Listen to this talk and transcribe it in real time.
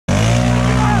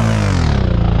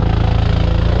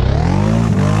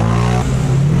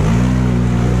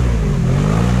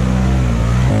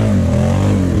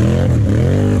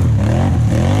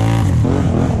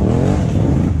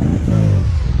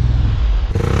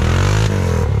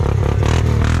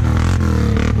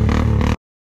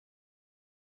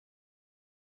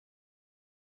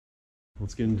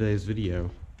let's get into today's video.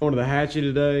 Going to the hatchet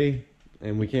today,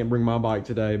 and we can't bring my bike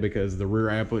today because the rear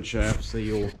output shaft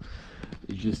seal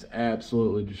is just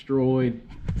absolutely destroyed.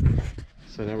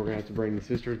 So now we're gonna have to bring the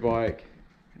sister's bike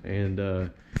and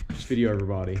just video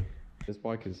everybody. This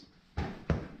bike is,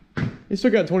 it's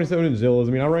still got 27-inch Zillas.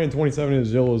 I mean, I ran 27-inch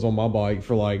Zillas on my bike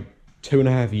for like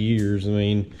 2.5 years. I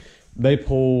mean, they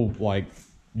pull like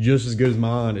just as good as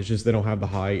mine. It's just they don't have the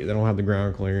height, they don't have the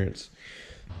ground clearance.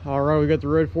 All right, we got the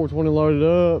Red 420 loaded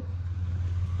up.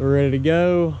 We're ready to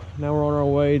go. Now we're on our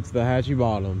way to the Hatchy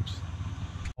Bottoms.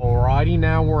 Alrighty,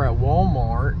 now we're at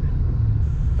Walmart.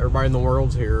 Everybody in the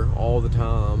world's here all the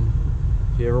time.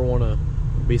 If you ever want to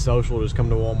be social, just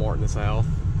come to Walmart in the South.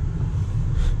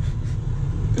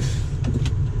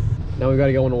 Now we got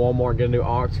to go into Walmart and get a new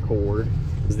aux cord.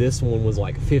 This one was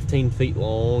like 15 feet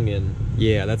long, and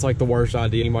yeah, that's like the worst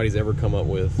idea anybody's ever come up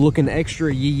with. Looking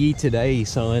extra yee-yee today,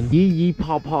 son. Yee-yee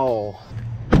paw-paw.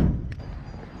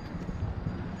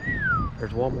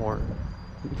 There's Walmart.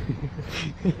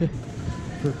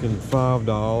 Freaking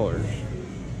 $5.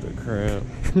 The crap.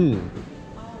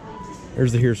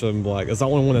 There's the Here 7 Black. That's the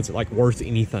only one that's like worth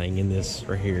anything in this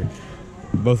right here.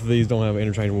 Both of these don't have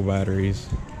interchangeable batteries.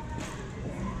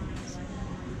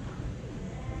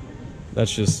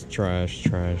 That's just trash,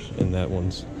 and that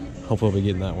one's, hopefully we'll be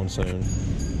getting that one soon.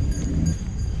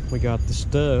 We got the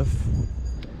stuff.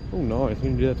 Oh, nice, we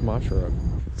can do that to my truck.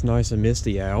 It's nice and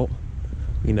misty out.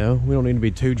 You know, we don't need to be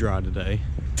too dry today.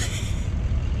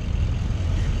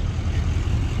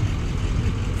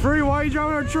 Free, why are you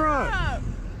driving our truck?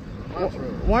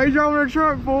 Why are you driving our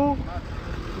truck, fool?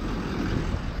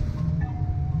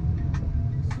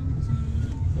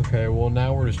 Okay, well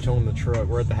now we're just chilling the truck.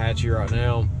 We're at the Hatchy right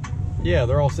now. Yeah,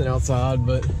 they're all sitting outside,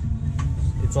 but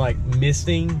it's like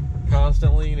misting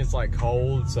constantly and it's like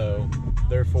cold, so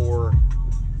therefore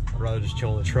I'd rather just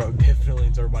chill in the truck definitely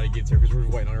until everybody gets here, because we're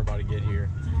just waiting on everybody to get here,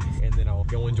 and then I'll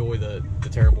go enjoy the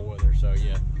terrible weather. So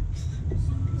yeah,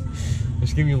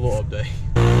 just give you a little update.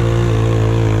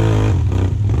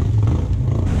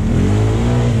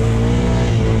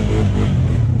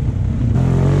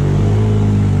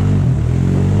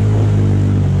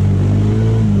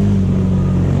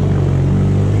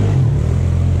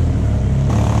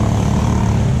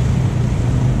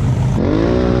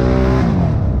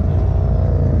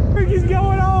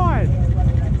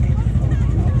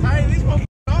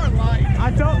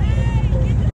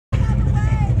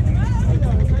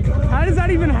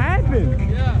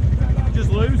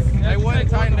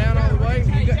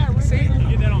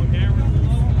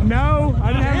 No,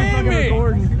 I didn't have it fucking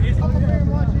recording.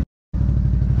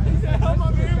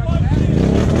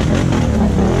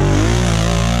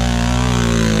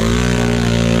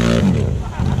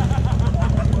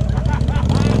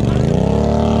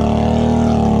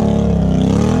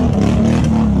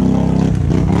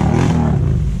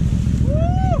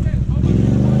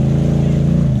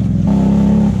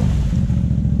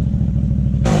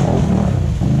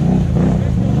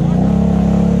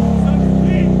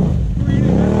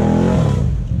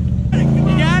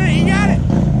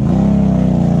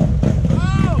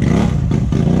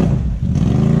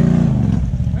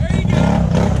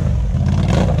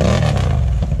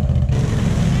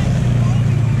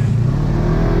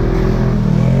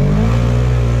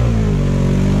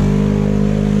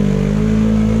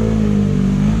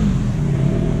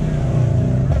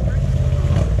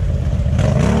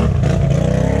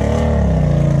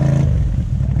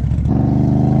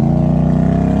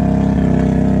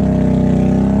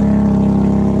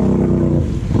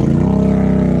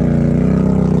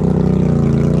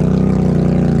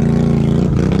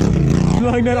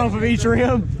 That off of each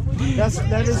rim.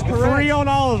 That is correct. Free on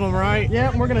all of them, right?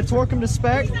 Yeah, we're gonna torque them to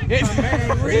spec. This is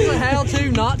a how-to,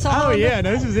 not to. Oh yeah,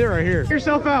 no, this is it right here. Get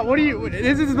yourself out. What do you?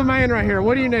 This is the man right here.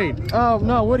 What do you need? Oh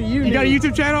no, what do you need? You got a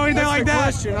YouTube channel or anything like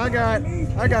that? Question.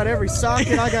 I got every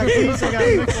socket. I got keys. I got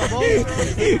mixed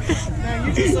bolts. Man,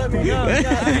 you just let me know.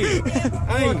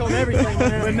 I work on everything,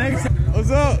 man. But next, what's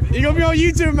up? You gonna be on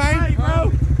YouTube, man? Hey,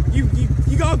 bro, you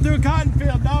going through a cotton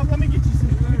field, dog? Let me get you some.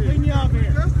 Let me clean you up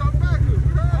here.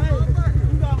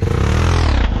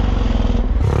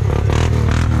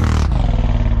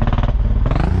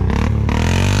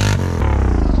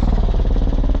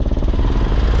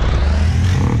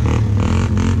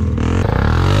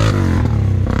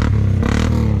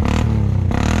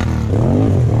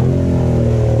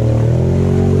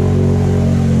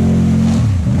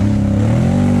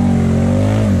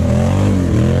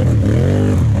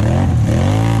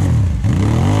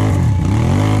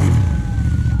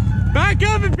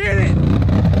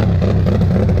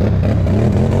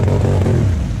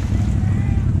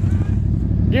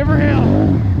 Give her hell.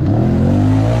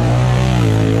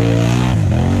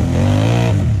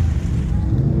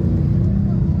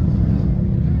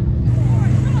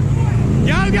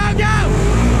 go, go!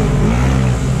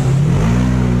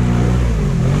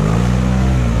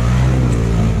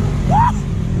 Woo!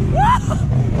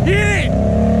 Woo! Get it!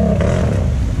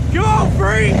 Come on,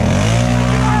 Free!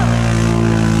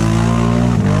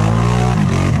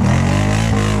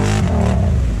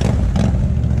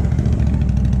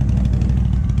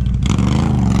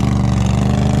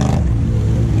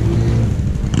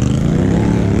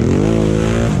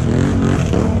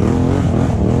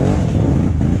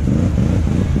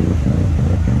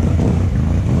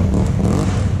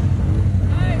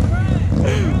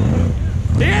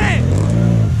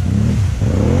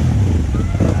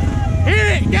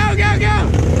 Go, go, go!